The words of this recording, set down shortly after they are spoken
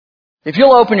If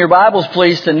you'll open your Bibles,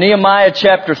 please, to Nehemiah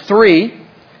chapter 3,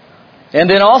 and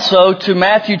then also to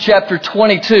Matthew chapter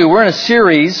 22. We're in a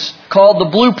series called The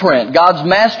Blueprint, God's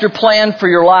Master Plan for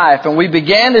Your Life. And we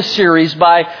began this series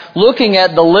by looking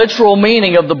at the literal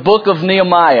meaning of the book of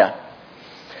Nehemiah.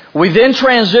 We then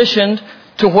transitioned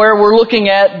to where we're looking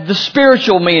at the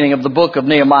spiritual meaning of the book of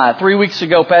Nehemiah. 3 weeks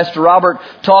ago, Pastor Robert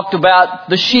talked about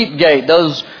the sheep gate,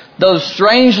 those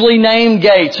strangely named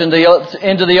gates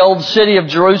into the old city of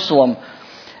Jerusalem,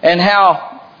 and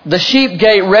how the sheep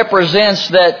gate represents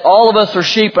that all of us are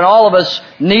sheep and all of us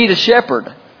need a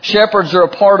shepherd. Shepherds are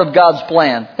a part of God's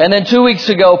plan. And then 2 weeks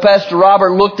ago, Pastor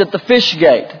Robert looked at the fish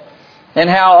gate and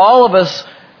how all of us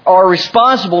are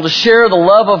responsible to share the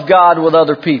love of God with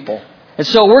other people. And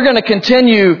so we're going to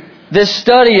continue this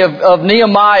study of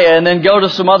Nehemiah and then go to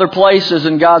some other places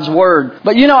in God's Word.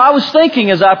 But I was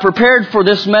thinking as I prepared for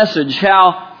this message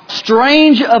how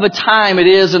strange of a time it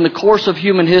is in the course of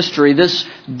human history, this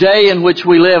day in which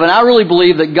we live. And I really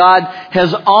believe that God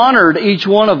has honored each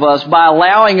one of us by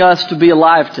allowing us to be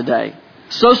alive today.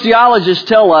 Sociologists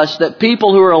tell us that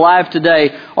people who are alive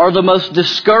today are the most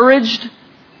discouraged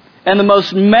and the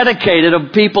most medicated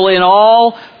of people in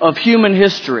all of human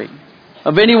history,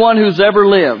 of anyone who's ever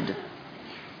lived.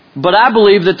 But I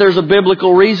believe that there's a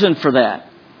biblical reason for that.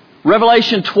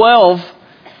 Revelation 12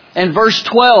 and verse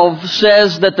 12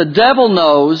 says that the devil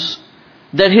knows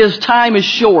that his time is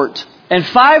short. And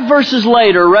 5 verses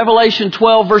later, Revelation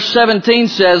 12 verse 17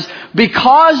 says,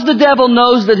 because the devil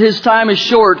knows that his time is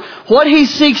short, what he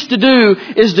seeks to do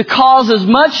is to cause as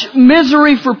much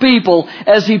misery for people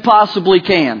as he possibly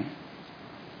can.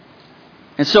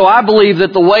 And so I believe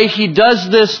that the way he does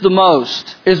this the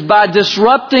most is by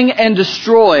disrupting and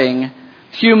destroying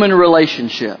human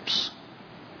relationships.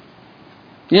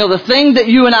 The thing that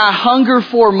you and I hunger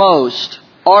for most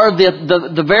are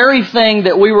the very thing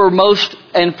that we were most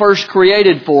and first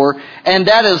created for, and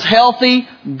that is healthy,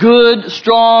 good,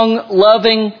 strong,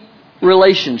 loving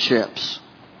relationships.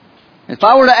 If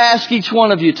I were to ask each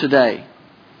one of you today,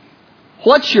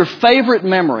 what's your favorite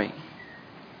memory?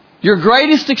 Your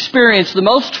greatest experience, the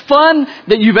most fun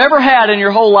that you've ever had in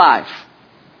your whole life?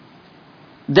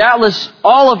 Doubtless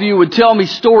all of you would tell me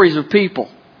stories of people.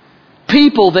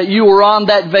 People that you were on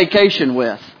that vacation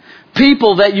with.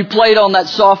 People that you played on that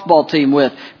softball team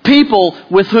with. People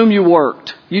with whom you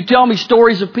worked. You tell me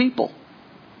stories of people.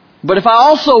 But if I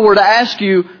also were to ask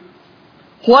you,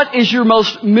 what is your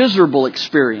most miserable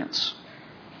experience?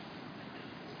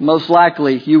 Most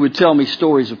likely you would tell me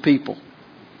stories of people.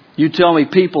 You tell me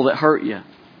people that hurt you.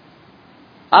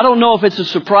 I don't know if it's a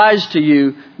surprise to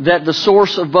you that the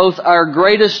source of both our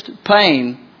greatest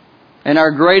pain and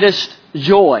our greatest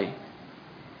joy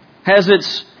has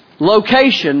its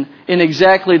location in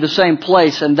exactly the same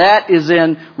place, and that is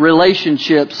in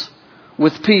relationships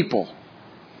with people.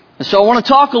 And so I want to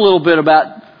talk a little bit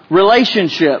about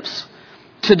relationships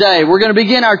today. We're going to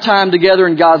begin our time together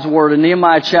in God's Word in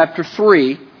Nehemiah chapter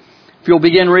 3. If you'll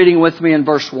begin reading with me in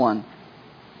verse 1.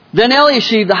 Then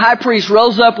Eliashib, the high priest,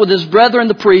 rose up with his brethren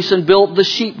the priests and built the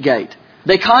sheep gate.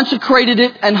 They consecrated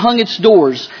it and hung its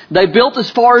doors. They built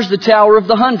as far as the Tower of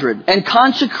the 100 and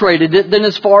consecrated it then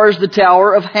as far as the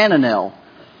Tower of Hananel.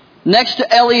 Next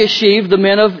to Eliashib, the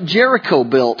men of Jericho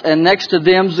built, and next to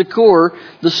them Zakur,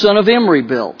 the son of Imri,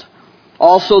 built.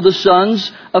 Also the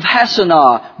sons of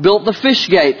Hassanah built the fish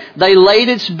gate. They laid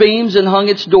its beams and hung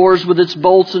its doors with its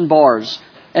bolts and bars.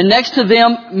 And next to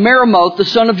them, Meremoth, the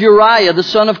son of Uriah, the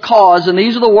son of Koz, and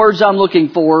these are the words I'm looking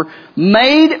for,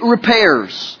 made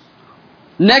repairs.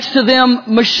 Next to them,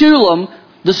 Meshullam,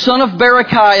 the son of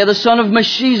Berechiah, the son of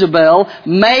Meshezabel,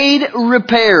 made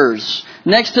repairs.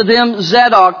 Next to them,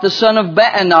 Zadok, the son of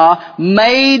Baanah,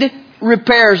 made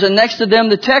repairs. And next to them,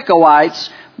 the Tekoites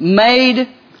made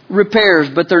repairs.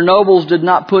 But their nobles did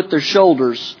not put their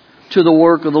shoulders to the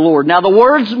work of the Lord. Now the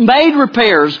words made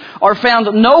repairs are found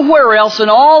nowhere else in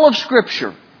all of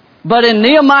Scripture. But in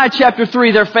Nehemiah chapter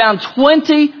 3 they're found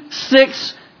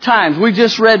 26 times. We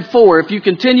just read 4. If you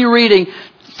continue reading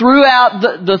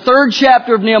throughout the third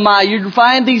chapter of Nehemiah, you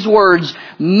find these words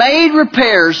made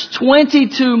repairs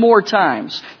 22 more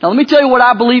times. Now let me tell you what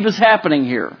I believe is happening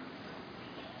here.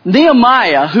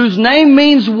 Nehemiah, whose name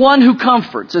means one who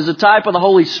comforts, is a type of the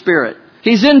Holy Spirit.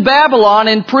 He's in Babylon,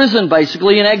 in prison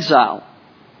basically, in exile.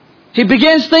 He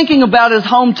begins thinking about his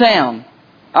hometown.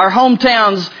 Our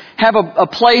hometowns have a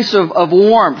place of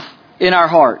warmth in our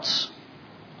hearts.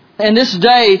 And this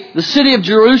day, the city of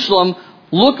Jerusalem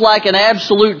looked like an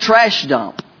absolute trash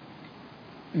dump.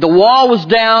 The wall was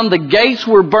down, the gates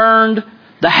were burned,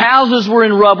 the houses were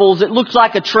in rubble. It looked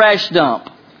like a trash dump.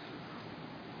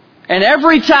 And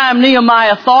every time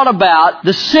Nehemiah thought about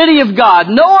the city of God,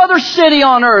 no other city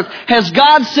on earth has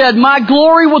God said, my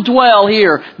glory will dwell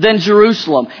here than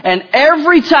Jerusalem. And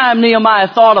every time Nehemiah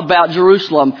thought about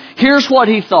Jerusalem, here's what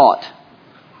he thought.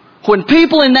 When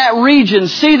people in that region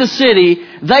see the city,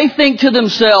 they think to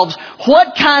themselves,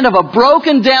 what kind of a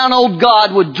broken down old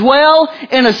God would dwell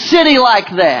in a city like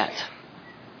that?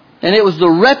 And it was the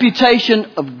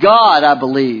reputation of God, I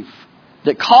believe,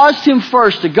 that caused him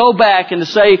first to go back and to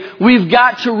say, we've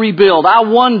got to rebuild. I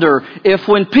wonder if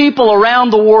when people around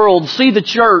the world see the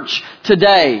church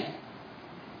today,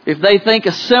 if they think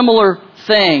a similar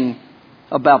thing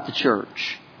about the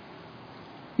church.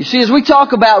 You see, as we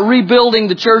talk about rebuilding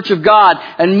the church of God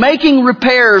and making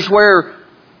repairs where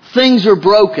things are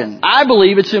broken, I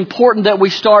believe it's important that we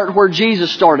start where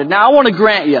Jesus started. Now, I want to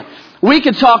grant you, we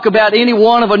could talk about any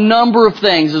one of a number of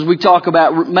things as we talk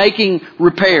about making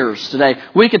repairs today.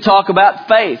 We could talk about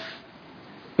faith.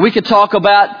 We could talk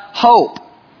about hope.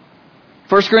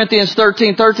 1 Corinthians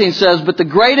 13:13 says, but the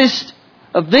greatest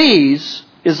of these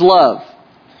is love.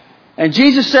 And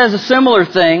Jesus says a similar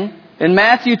thing in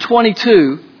Matthew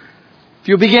 22. If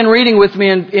you'll begin reading with me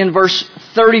in verse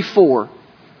 34.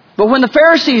 But when the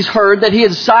Pharisees heard that he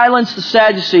had silenced the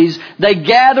Sadducees, they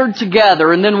gathered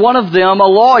together, and then one of them, a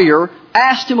lawyer,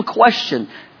 asked him a question,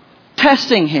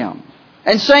 testing him,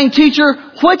 and saying, Teacher,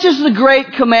 which is the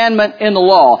great commandment in the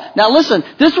law? Now listen,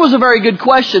 this was a very good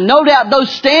question. No doubt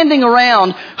those standing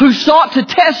around who sought to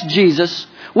test Jesus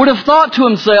would have thought to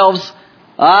themselves,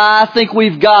 I think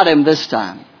we've got him this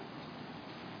time.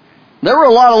 There were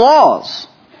a lot of laws.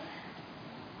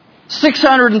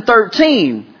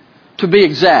 613 to be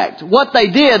exact. What they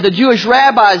did, the Jewish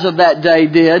rabbis of that day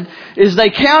did, is they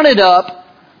counted up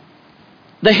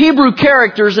the Hebrew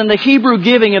characters and the Hebrew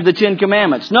giving of the Ten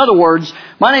Commandments. In other words,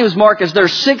 my name is Marcus,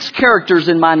 there's 6 characters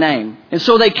in my name. And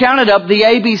so they counted up the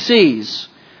ABCs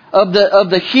of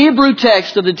the Hebrew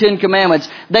text of the Ten Commandments.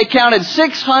 They counted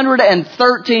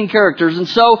 613 characters. And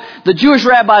so the Jewish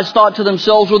rabbis thought to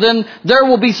themselves, well then there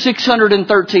will be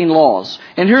 613 laws.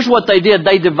 And here's what they did.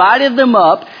 They divided them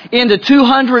up into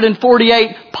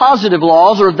 248 positive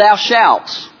laws, or thou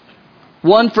shalts.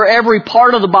 One for every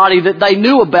part of the body that they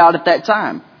knew about at that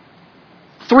time.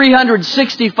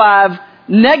 365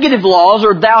 negative laws,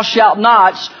 or thou shalt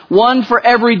nots, one for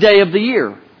every day of the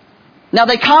year. Now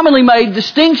they commonly made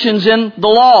distinctions in the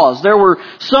laws. There were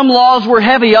some laws were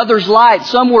heavy, others light.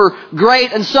 Some were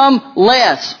great and some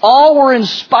less. All were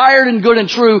inspired and good and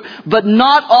true, but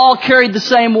not all carried the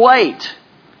same weight.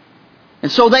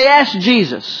 And so they asked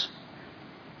Jesus,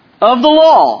 of the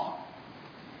law,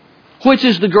 which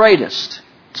is the greatest?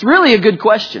 It's really a good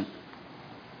question.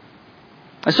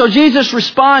 And so Jesus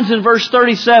responds in verse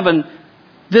 37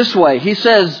 this way. He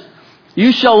says,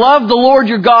 you shall love the Lord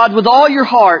your God with all your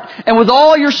heart and with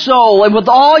all your soul and with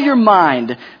all your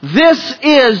mind. This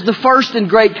is the first and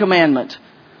great commandment.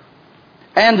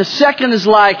 And the second is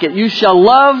like it. You shall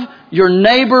love your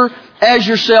neighbor as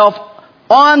yourself.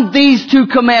 On these 2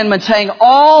 commandments hang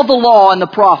all the law and the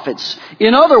prophets.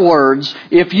 In other words,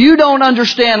 if you don't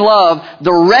understand love,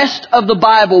 the rest of the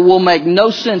Bible will make no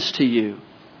sense to you.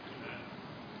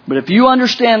 But if you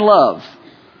understand love,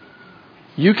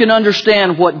 you can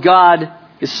understand what God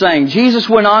is saying. Jesus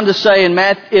went on to say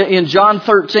in John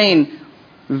 13,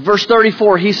 verse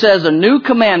 34, He says, a new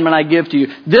commandment I give to you.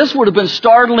 This would have been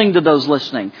startling to those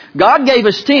listening. God gave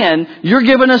us 10, you're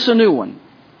giving us a new one.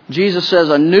 Jesus says,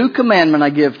 a new commandment I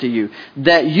give to you,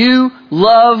 that you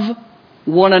love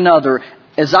one another.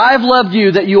 As I've loved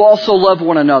you, that you also love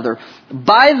one another.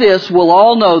 By this we'll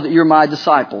all know that you're my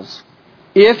disciples,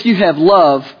 if you have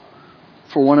love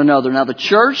for one another. Now the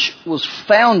church was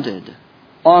founded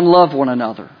on love one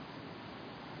another.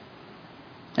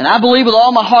 And I believe with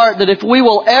all my heart that if we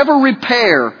will ever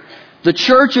repair the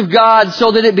church of God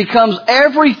so that it becomes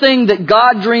everything that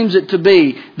God dreams it to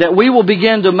be, that we will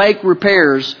begin to make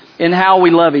repairs in how we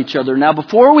love each other. Now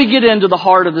before we get into the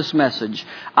heart of this message,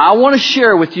 I want to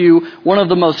share with you one of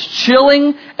the most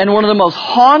chilling and one of the most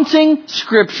haunting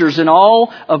scriptures in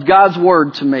all of God's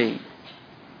Word to me.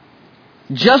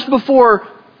 Just before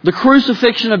the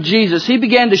crucifixion of Jesus, He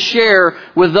began to share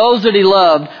with those that He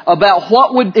loved about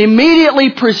what would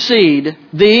immediately precede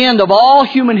the end of all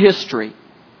human history.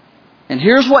 And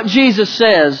here's what Jesus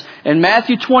says in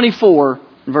Matthew 24,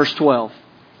 verse 12.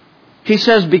 He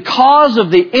says, because of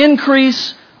the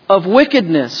increase of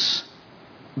wickedness,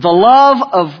 the love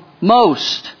of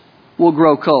most will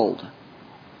grow cold.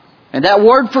 And that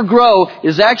word for grow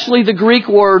is actually the Greek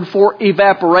word for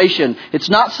evaporation. It's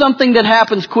not something that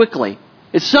happens quickly.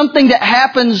 It's something that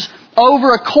happens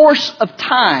over a course of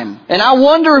time. And I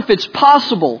wonder if it's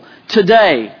possible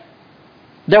today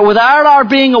that without our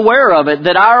being aware of it,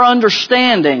 that our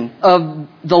understanding of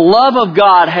the love of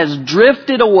God has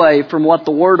drifted away from what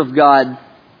the Word of God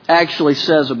actually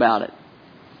says about it.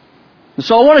 And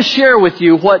so I want to share with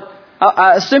you what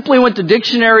I simply went to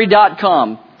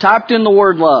dictionary.com, typed in the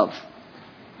word love.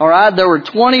 All right, there were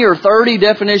 20 or 30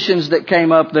 definitions that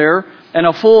came up there, and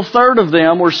a full third of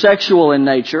them were sexual in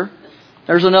nature.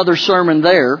 There's another sermon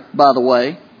there, by the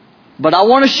way. But I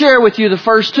want to share with you the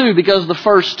first two, because the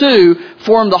first two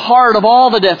form the heart of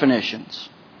all the definitions.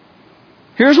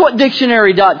 Here's what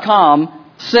dictionary.com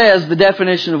says the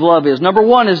definition of love is. Number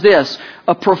one is this: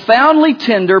 a profoundly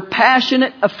tender,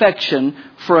 passionate affection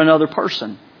for another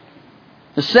person.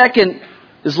 The second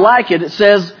is like it. It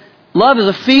says, love is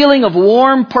a feeling of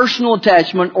warm personal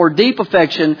attachment or deep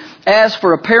affection as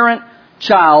for a parent,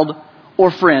 child, or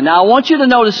friend. Now I want you to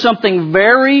notice something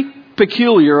very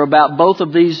peculiar about both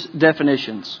of these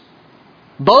definitions.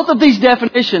 Both of these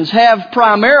definitions have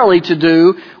primarily to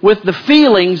do with the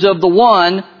feelings of the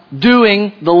one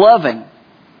doing the loving.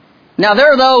 Now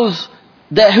there are those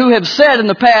who have said in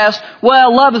the past,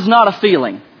 well, love is not a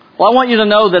feeling. Well, I want you to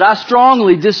know that I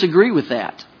strongly disagree with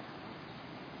that.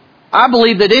 I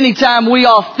believe that any time we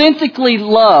authentically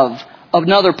love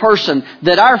another person,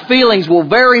 that our feelings will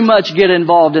very much get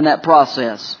involved in that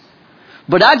process.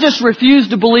 But I just refuse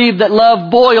to believe that love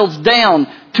boils down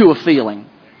to a feeling.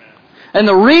 And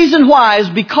the reason why is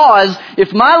because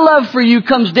if my love for you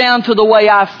comes down to the way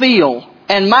I feel,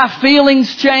 and my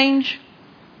feelings change,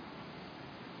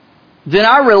 then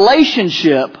our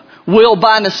relationship will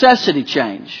by necessity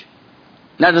change.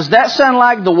 Now, does that sound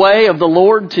like the way of the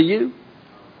Lord to you?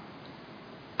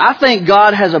 I think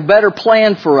God has a better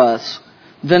plan for us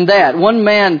than that. One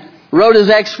man wrote his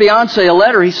ex-fiancée a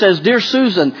letter. He says, "Dear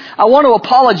Susan, I want to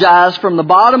apologize from the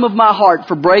bottom of my heart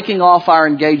for breaking off our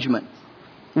engagement.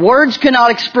 Words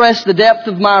cannot express the depth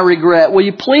of my regret. Will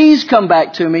you please come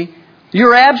back to me?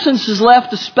 Your absence has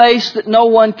left a space that no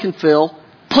one can fill.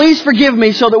 Please forgive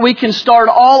me so that we can start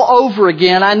all over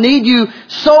again. I need you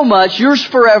so much. Yours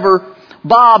forever,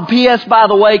 Bob. P.S. by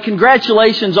the way,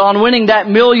 congratulations on winning that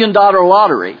 $1 million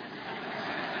lottery."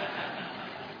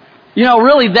 You know,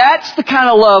 really, that's the kind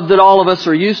of love that all of us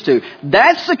are used to.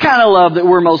 That's the kind of love that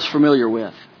we're most familiar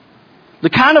with. The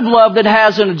kind of love that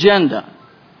has an agenda.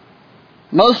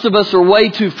 Most of us are way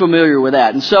too familiar with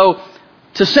that. And so,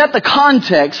 to set the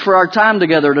context for our time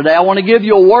together today, I want to give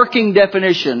you a working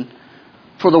definition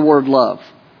for the word love.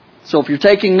 So if you're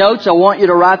taking notes, I want you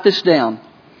to write this down.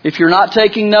 If you're not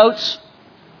taking notes,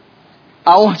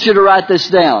 I want you to write this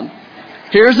down.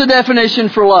 Here's the definition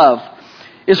for love.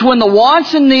 It's when the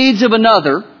wants and needs of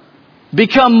another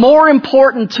become more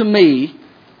important to me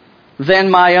than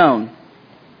my own.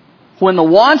 When the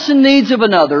wants and needs of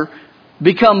another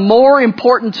become more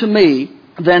important to me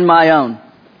than my own.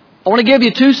 I want to give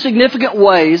you two significant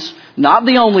ways, not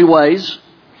the only ways,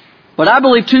 but I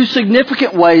believe two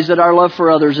significant ways that our love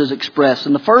for others is expressed.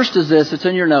 And the first is this, it's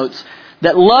in your notes,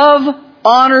 that love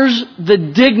honors the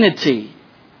dignity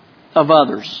of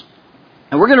others.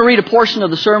 And we're going to read a portion of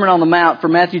the Sermon on the Mount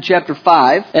from Matthew chapter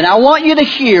 5. And I want you to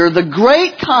hear the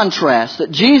great contrast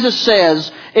that Jesus says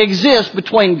exists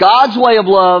between God's way of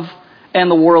love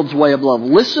and the world's way of love.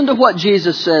 Listen to what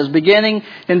Jesus says, beginning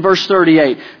in verse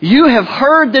 38. You have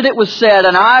heard that it was said,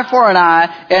 an eye for an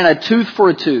eye and a tooth for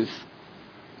a tooth.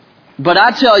 But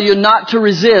I tell you not to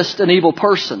resist an evil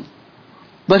person.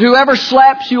 But whoever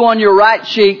slaps you on your right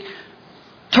cheek,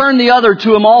 turn the other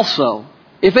to him also.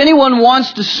 If anyone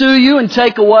wants to sue you and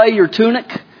take away your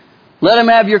tunic, let him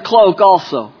have your cloak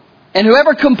also. And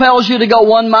whoever compels you to go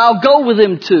 1 mile, go with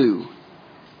him 2.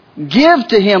 Give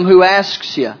to him who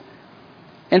asks you.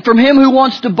 And from him who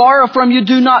wants to borrow from you,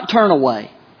 do not turn away.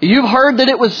 You've heard that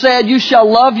it was said, you shall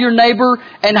love your neighbor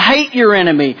and hate your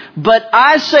enemy. But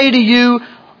I say to you,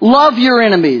 love your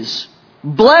enemies.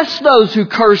 Bless those who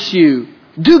curse you.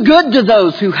 Do good to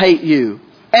those who hate you.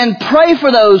 And pray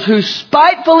for those who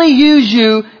spitefully use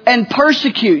you and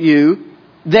persecute you,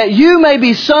 that you may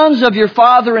be sons of your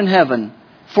Father in heaven.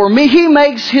 For He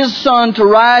makes His sun to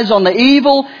rise on the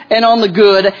evil and on the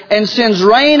good, and sends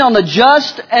rain on the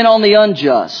just and on the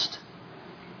unjust.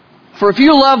 For if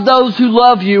you love those who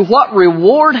love you, what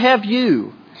reward have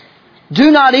you?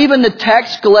 Do not even the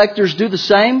tax collectors do the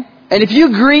same? And if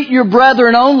you greet your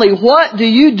brethren only, what do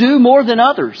you do more than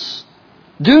others?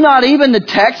 Do not even the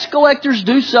tax collectors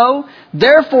do so?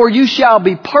 Therefore you shall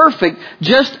be perfect,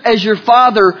 just as your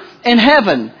Father in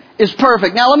heaven is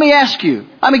perfect. Now let me ask you,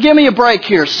 give me a break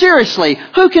here. Seriously,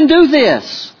 who can do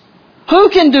this? Who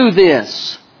can do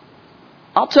this?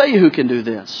 I'll tell you who can do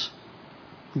this.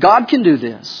 God can do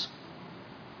this.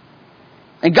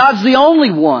 And God's the only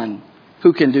one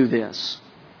who can do this.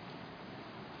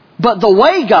 But the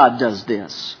way God does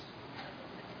this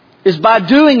is by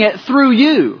doing it through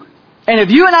you. And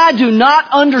if you and I do not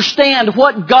understand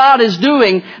what God is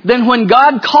doing, then when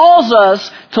God calls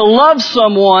us to love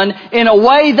someone in a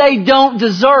way they don't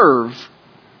deserve,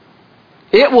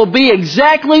 it will be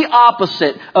exactly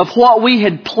opposite of what we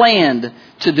had planned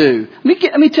to do.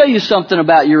 Let me tell you something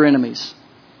about your enemies.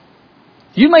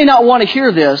 You may not want to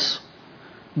hear this,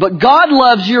 but God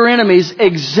loves your enemies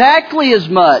exactly as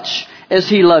much as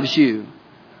He loves you.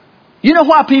 You know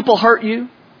why people hurt you?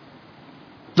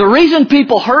 The reason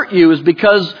people hurt you is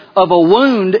because of a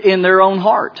wound in their own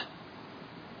heart.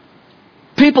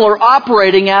 People are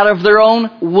operating out of their own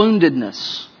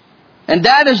woundedness. And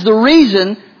that is the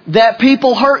reason that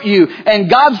people hurt you. And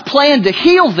God's plan to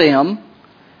heal them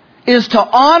is to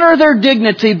honor their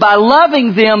dignity by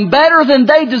loving them better than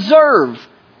they deserve.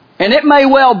 And it may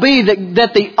well be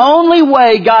that the only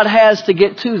way God has to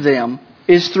get to them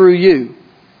is through you.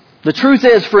 The truth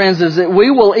is, friends, is that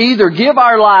we will either give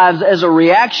our lives as a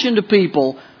reaction to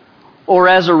people or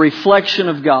as a reflection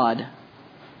of God.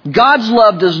 God's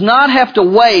love does not have to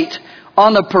wait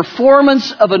on the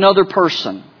performance of another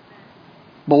person.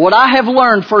 But what I have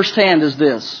learned firsthand is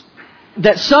this,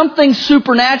 that something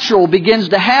supernatural begins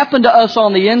to happen to us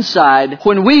on the inside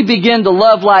when we begin to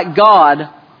love like God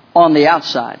on the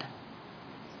outside.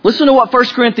 Listen to what 1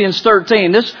 Corinthians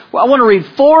 13. I want to read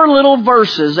 4 little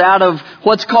verses out of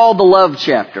what's called the love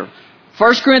chapter.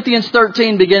 1 Corinthians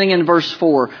 13, beginning in verse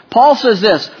 4. Paul says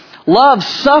this, "Love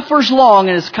suffers long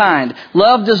and is kind.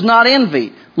 Love does not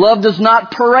envy. Love does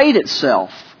not parade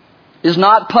itself, is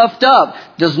not puffed up,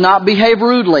 does not behave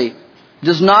rudely,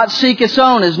 does not seek its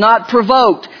own, is not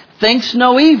provoked, thinks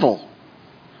no evil,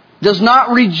 does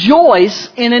not rejoice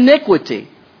in iniquity,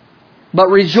 but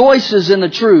rejoices in the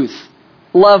truth.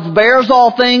 Love bears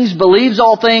all things, believes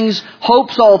all things,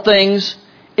 hopes all things,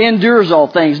 endures all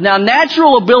things." Now,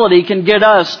 natural ability can get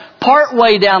us part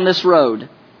way down this road.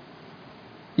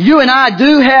 You and I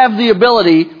do have the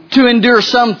ability to endure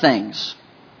some things,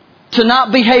 to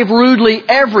not behave rudely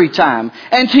every time,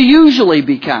 and to usually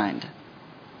be kind.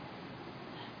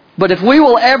 But if we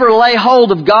will ever lay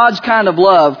hold of God's kind of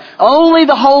love, only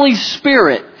the Holy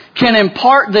Spirit can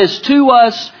impart this to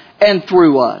us and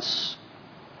through us.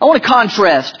 I want to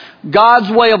contrast God's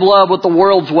way of love with the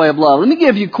world's way of love. Let me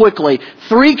give you quickly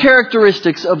 3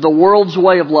 characteristics of the world's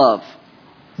way of love.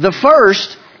 The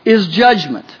first is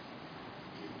judgment.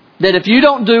 That if you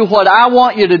don't do what I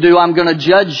want you to do, I'm going to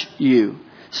judge you.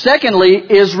 Secondly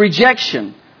is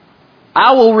rejection.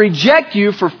 I will reject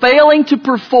you for failing to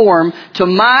perform to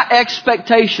my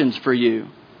expectations for you.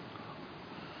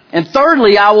 And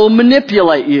thirdly, I will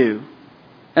manipulate you.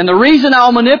 And the reason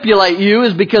I'll manipulate you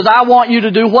is because I want you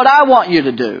to do what I want you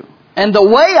to do. And the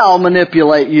way I'll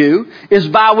manipulate you is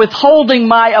by withholding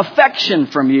my affection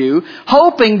from you,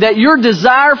 hoping that your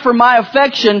desire for my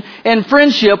affection and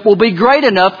friendship will be great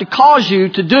enough to cause you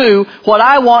to do what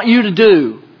I want you to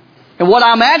do. And what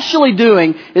I'm actually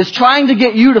doing is trying to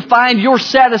get you to find your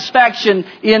satisfaction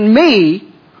in me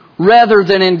rather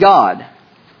than in God.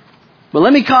 But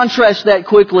let me contrast that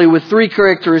quickly with 3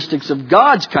 characteristics of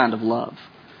God's kind of love.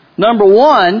 Number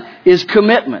 1 is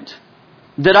commitment.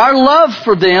 That our love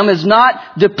for them is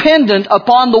not dependent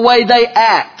upon the way they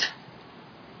act.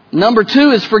 Number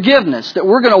 2 is forgiveness. That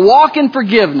we're going to walk in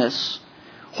forgiveness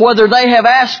whether they have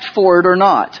asked for it or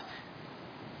not.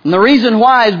 And the reason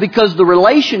why is because the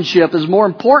relationship is more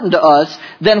important to us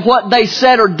than what they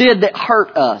said or did that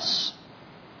hurt us.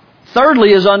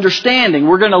 Thirdly is understanding.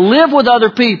 We're going to live with other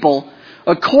people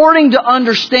according to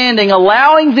understanding,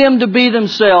 allowing them to be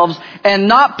themselves and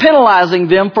not penalizing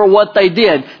them for what they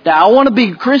did. Now, I want to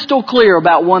be crystal clear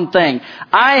about one thing.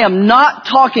 I am not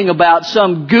talking about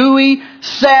some gooey,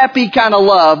 sappy kind of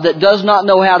love that does not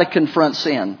know how to confront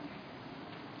sin.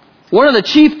 One of the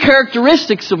chief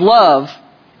characteristics of love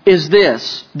is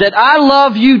this, that I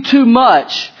love you too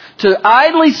much to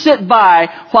idly sit by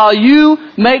while you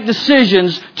make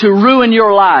decisions to ruin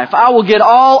your life. I will get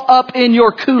all up in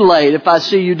your Kool-Aid if I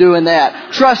see you doing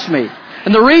that. Trust me.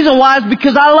 And the reason why is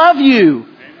because I love you.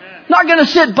 I'm not going to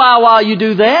sit by while you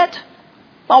do that.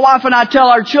 My wife and I tell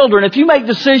our children, if you make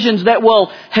decisions that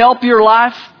will help your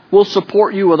life, we'll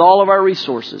support you with all of our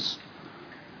resources.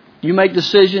 You make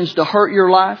decisions to hurt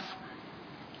your life,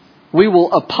 we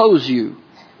will oppose you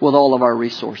with all of our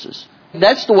resources.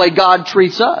 That's the way God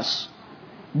treats us.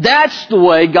 That's the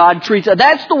way God treats us.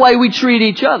 That's the way we treat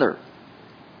each other.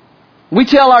 We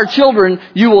tell our children,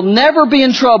 you will never be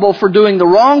in trouble for doing the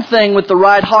wrong thing with the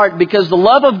right heart, because the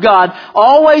love of God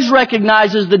always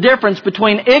recognizes the difference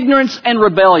between ignorance and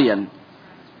rebellion.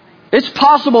 It's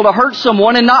possible to hurt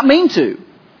someone and not mean to.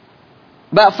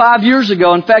 About 5 years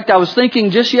ago, in fact, I was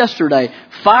thinking just yesterday,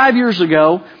 5 years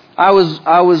ago, I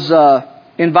was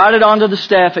invited onto the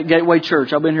staff at Gateway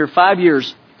Church. I've been here 5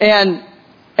 years. And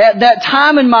at that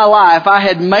time in my life, I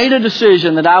had made a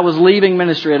decision that I was leaving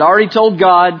ministry. I'd already told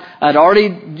God, I'd already,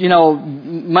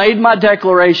 made my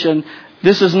declaration.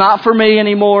 This is not for me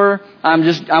anymore. I'm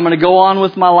going to go on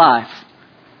with my life.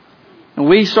 And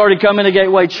we started coming to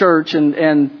Gateway Church,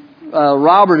 and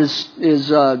Robert is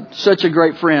such a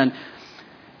great friend.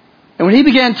 And when he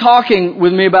began talking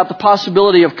with me about the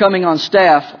possibility of coming on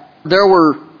staff, there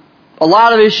were a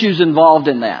lot of issues involved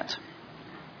in that.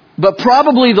 But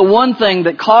probably the one thing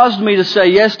that caused me to say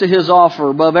yes to his offer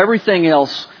above everything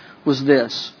else was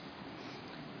this.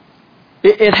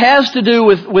 It has to do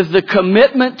with the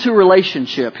commitment to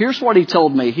relationship. Here's what he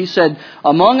told me. He said,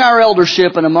 among our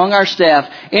eldership and among our staff,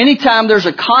 anytime there's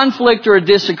a conflict or a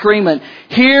disagreement,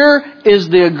 here is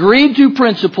the agreed to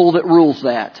principle that rules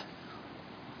that.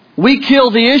 We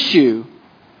kill the issue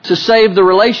to save the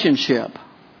relationship,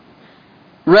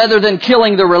 rather than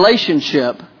killing the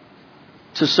relationship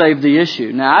to save the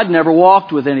issue. Now, I'd never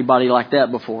walked with anybody like that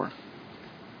before.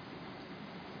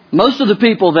 Most of the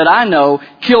people that I know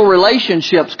kill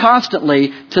relationships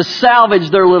constantly to salvage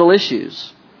their little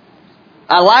issues.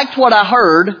 I liked what I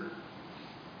heard.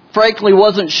 Frankly,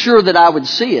 wasn't sure that I would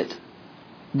see it.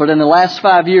 But in the last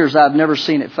 5 years, I've never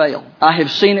seen it fail. I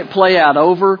have seen it play out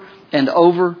over and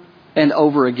over and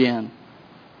over again.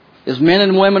 As men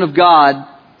and women of God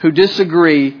who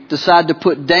disagree decide to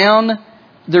put down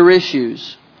their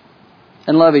issues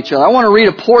and love each other. I want to read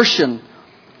a portion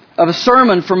of a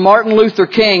sermon from Martin Luther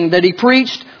King that he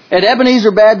preached at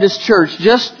Ebenezer Baptist Church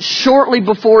just shortly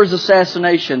before his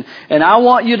assassination. And I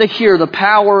want you to hear the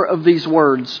power of these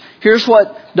words. Here's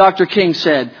what Dr. King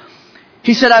said.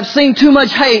 He said, I've seen too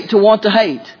much hate to want to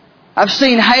hate. I've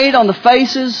seen hate on the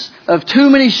faces of too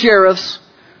many sheriffs,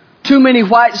 too many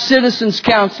white citizens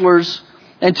counselors,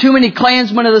 and too many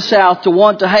Klansmen of the South to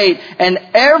want to hate. And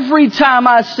every time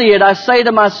I see it, I say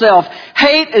to myself,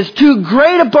 hate is too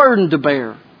great a burden to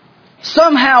bear.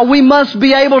 Somehow we must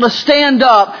be able to stand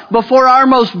up before our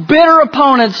most bitter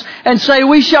opponents and say,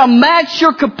 we shall match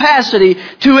your capacity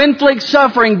to inflict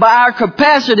suffering by our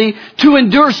capacity to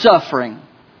endure suffering.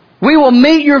 We will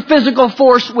meet your physical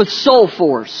force with soul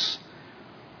force.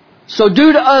 So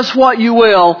do to us what you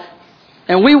will,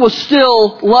 and we will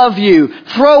still love you.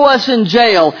 Throw us in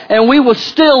jail, and we will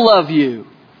still love you.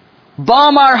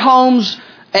 Bomb our homes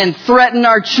and threaten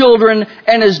our children,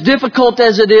 and as difficult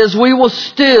as it is, we will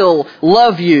still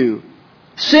love you.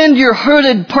 Send your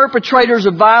hooded perpetrators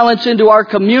of violence into our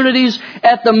communities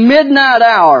at the midnight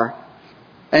hour,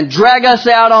 and drag us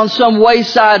out on some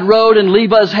wayside road and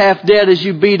leave us half dead as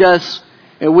you beat us,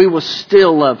 and we will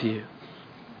still love you.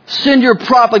 Send your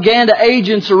propaganda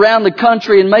agents around the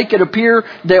country and make it appear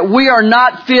that we are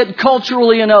not fit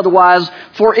culturally and otherwise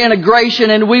for integration,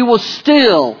 and we will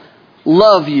still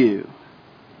love you.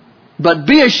 But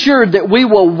be assured that we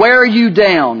will wear you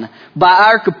down by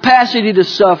our capacity to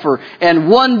suffer, and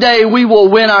one day we will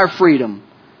win our freedom.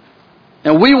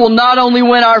 And we will not only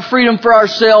win our freedom for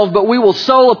ourselves, but we will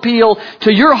so appeal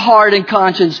to your heart and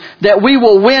conscience that we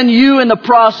will win you in the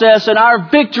process, and our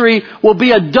victory will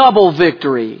be a double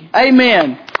victory.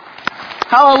 Amen.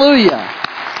 Hallelujah.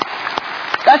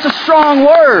 That's a strong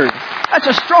word. That's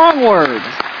a strong word.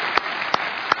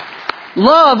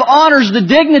 Love honors the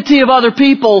dignity of other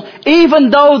people, even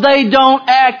though they don't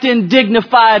act in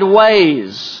dignified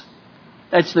ways.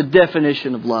 That's the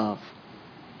definition of love.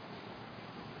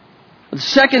 The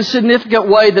second significant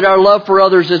way that our love for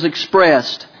others is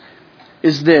expressed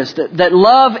is this, that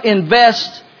love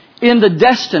invests in the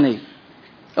destiny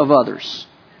of others.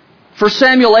 1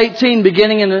 Samuel 18,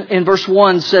 beginning in verse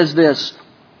 1, says this.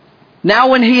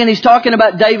 Now when he, and he's talking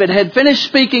about David, had finished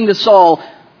speaking to Saul,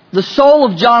 the soul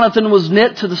of Jonathan was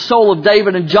knit to the soul of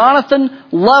David, and Jonathan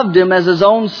loved him as his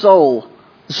own soul.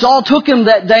 Saul took him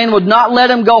that day and would not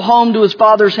let him go home to his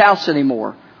father's house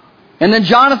anymore. And then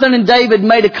Jonathan and David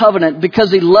made a covenant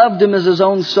because he loved him as his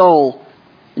own soul.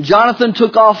 And Jonathan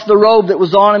took off the robe that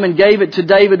was on him and gave it to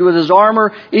David with his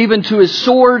armor, even to his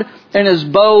sword and his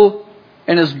bow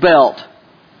and his belt.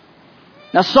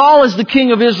 Now Saul is the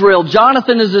king of Israel.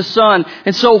 Jonathan is his son.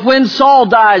 And so when Saul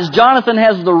dies, Jonathan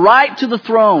has the right to the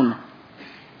throne.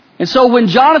 And so when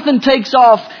Jonathan takes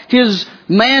off his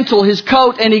mantle, his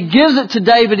coat, and he gives it to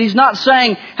David, he's not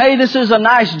saying, hey, this is a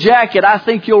nice jacket. I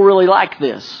think you'll really like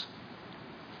this.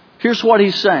 Here's what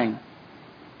he's saying.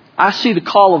 I see the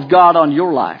call of God on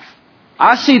your life.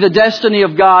 I see the destiny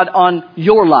of God on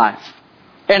your life.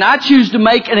 And I choose to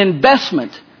make an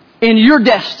investment in your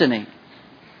destiny.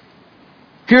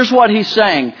 Here's what he's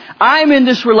saying. I'm in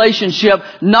this relationship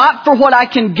not for what I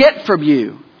can get from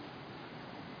you,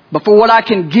 but for what I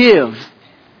can give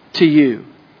to you.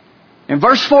 And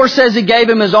verse 4 says He gave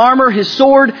him His armor, His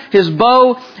sword, His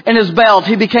bow, and His belt.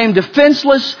 He became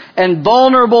defenseless and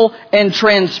vulnerable and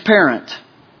transparent.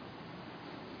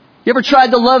 You ever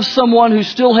tried to love someone who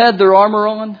still had their armor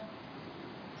on?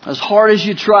 As hard as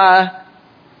you try,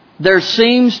 there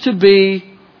seems to be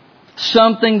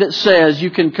something that says you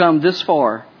can come this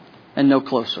far and no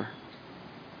closer.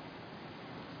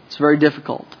 It's very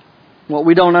difficult. What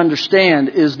we don't understand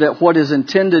is that what is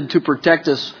intended to protect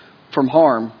us from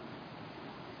harm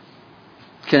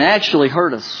can actually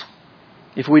hurt us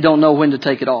if we don't know when to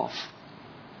take it off.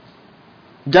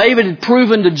 David had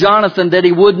proven to Jonathan that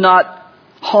he would not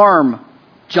harm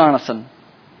Jonathan.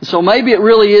 So maybe it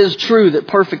really is true that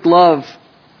perfect love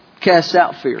casts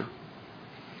out fear.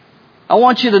 I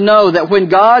want you to know that when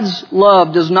God's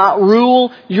love does not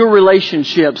rule your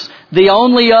relationships, the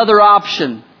only other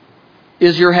option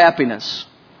is your happiness.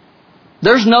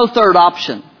 There's no third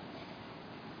option.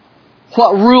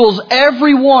 What rules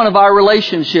every one of our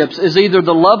relationships is either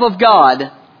the love of God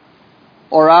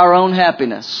or our own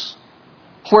happiness.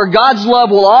 Where God's love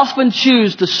will often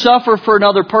choose to suffer for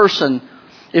another person,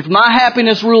 if my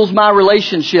happiness rules my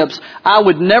relationships, I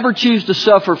would never choose to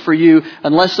suffer for you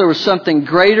unless there was something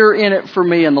greater in it for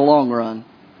me in the long run.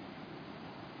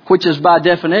 Which is by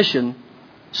definition,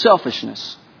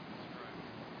 selfishness.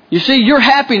 You see, your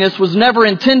happiness was never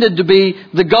intended to be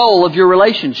the goal of your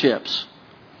relationships.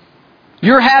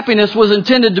 Your happiness was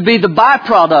intended to be the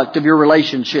byproduct of your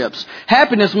relationships.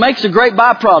 Happiness makes a great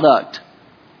byproduct.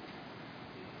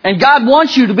 And God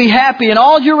wants you to be happy in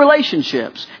all your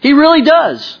relationships. He really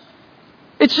does.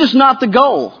 It's just not the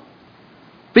goal.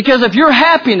 Because if your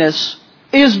happiness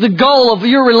is the goal of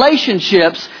your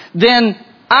relationships, then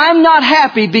I'm not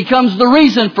happy becomes the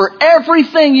reason for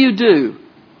everything you do.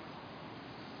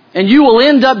 And you will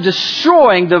end up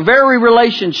destroying the very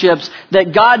relationships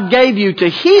that God gave you to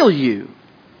heal you.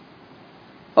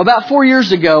 About 4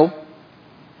 years ago,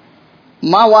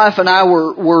 my wife and I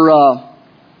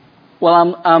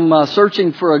I'm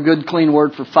searching for a good, clean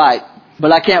word for fight.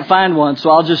 But I can't find one,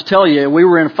 so I'll just tell you, we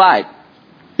were in a fight.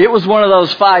 It was one of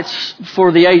those fights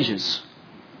for the ages.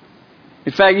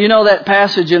 In fact, you know that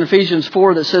passage in Ephesians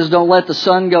 4 that says, don't let the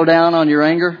sun go down on your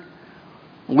anger?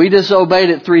 We disobeyed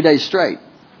it 3 days straight.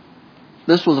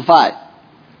 This was a fight.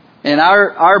 And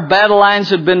our battle lines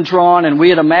had been drawn, and we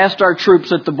had amassed our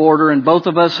troops at the border, and both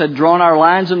of us had drawn our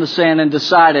lines in the sand and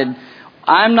decided,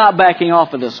 I'm not backing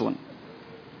off of this one.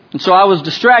 And so I was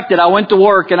distracted. I went to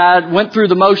work and I went through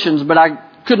the motions, but I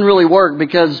couldn't really work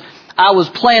because I was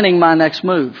planning my next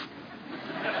move.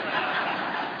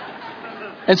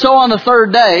 And so on the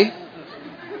third day,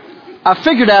 I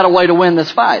figured out a way to win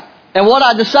this fight. And what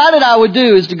I decided I would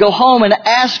do is to go home and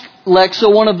ask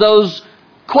Lexa one of those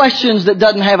questions that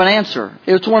doesn't have an answer.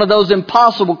 It's one of those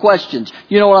impossible questions.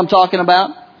 You know what I'm talking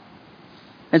about?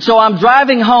 And so I'm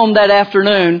driving home that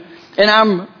afternoon and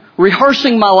I'm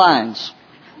rehearsing my lines.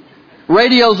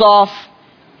 Radio's off.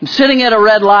 I'm sitting at a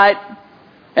red light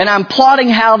and I'm plotting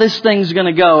how this thing's going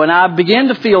to go. And I begin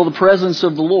to feel the presence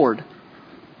of the Lord.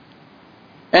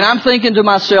 And I'm thinking to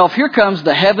myself, here comes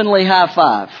the heavenly high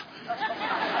five.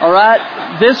 All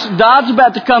right? God's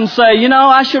about to come say, you know,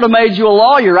 I should have made you a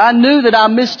lawyer. I knew that I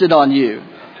missed it on you.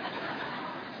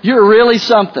 You're really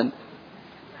something.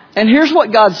 And here's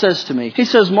what God says to me. He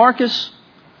says, Marcus,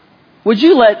 would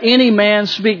you let any man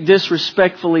speak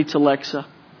disrespectfully to Lexa?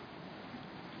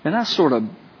 And I sort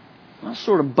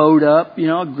of bowed up, you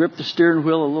know, I gripped the steering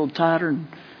wheel a little tighter. And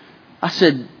I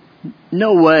said,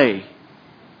 no way.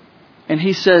 And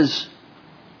he says,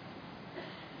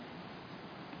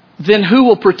 then who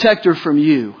will protect her from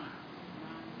you?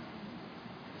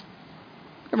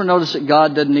 Ever notice that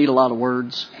God doesn't need a lot of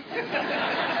words?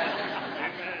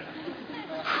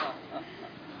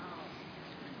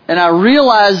 And I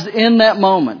realized in that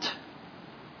moment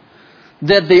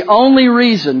that the only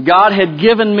reason God had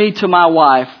given me to my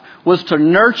wife was to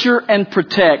nurture and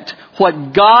protect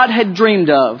what God had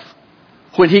dreamed of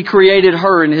when He created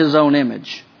her in His own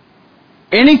image.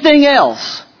 Anything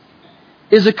else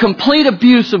is a complete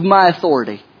abuse of my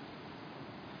authority.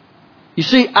 You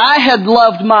see, I had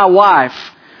loved my wife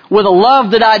with a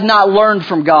love that I'd not learned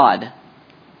from God.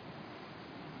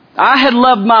 I had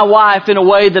loved my wife in a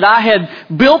way that I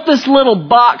had built this little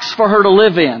box for her to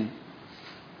live in.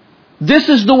 This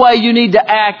is the way you need to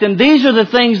act, and these are the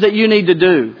things that you need to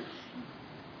do.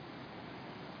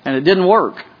 And it didn't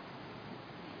work.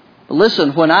 But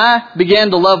listen, when I began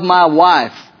to love my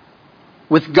wife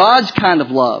with God's kind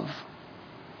of love,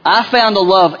 I found a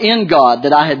love in God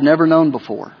that I had never known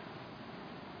before.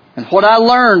 And what I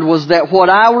learned was that what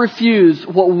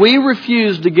we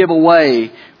refuse to give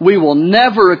away, we will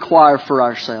never acquire for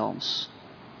ourselves.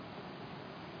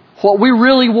 What we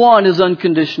really want is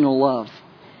unconditional love.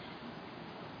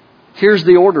 Here's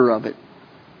the order of it.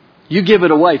 You give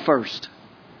it away first.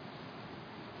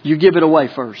 You give it away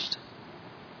first.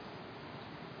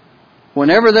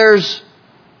 Whenever there's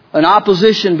an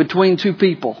opposition between two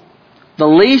people, the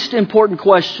least important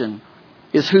question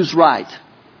is who's right.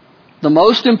 The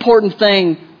most important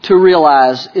thing to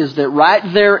realize is that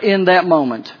right there in that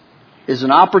moment is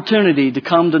an opportunity to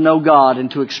come to know God and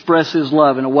to express His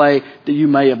love in a way that you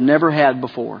may have never had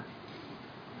before.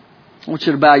 I want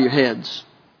you to bow your heads.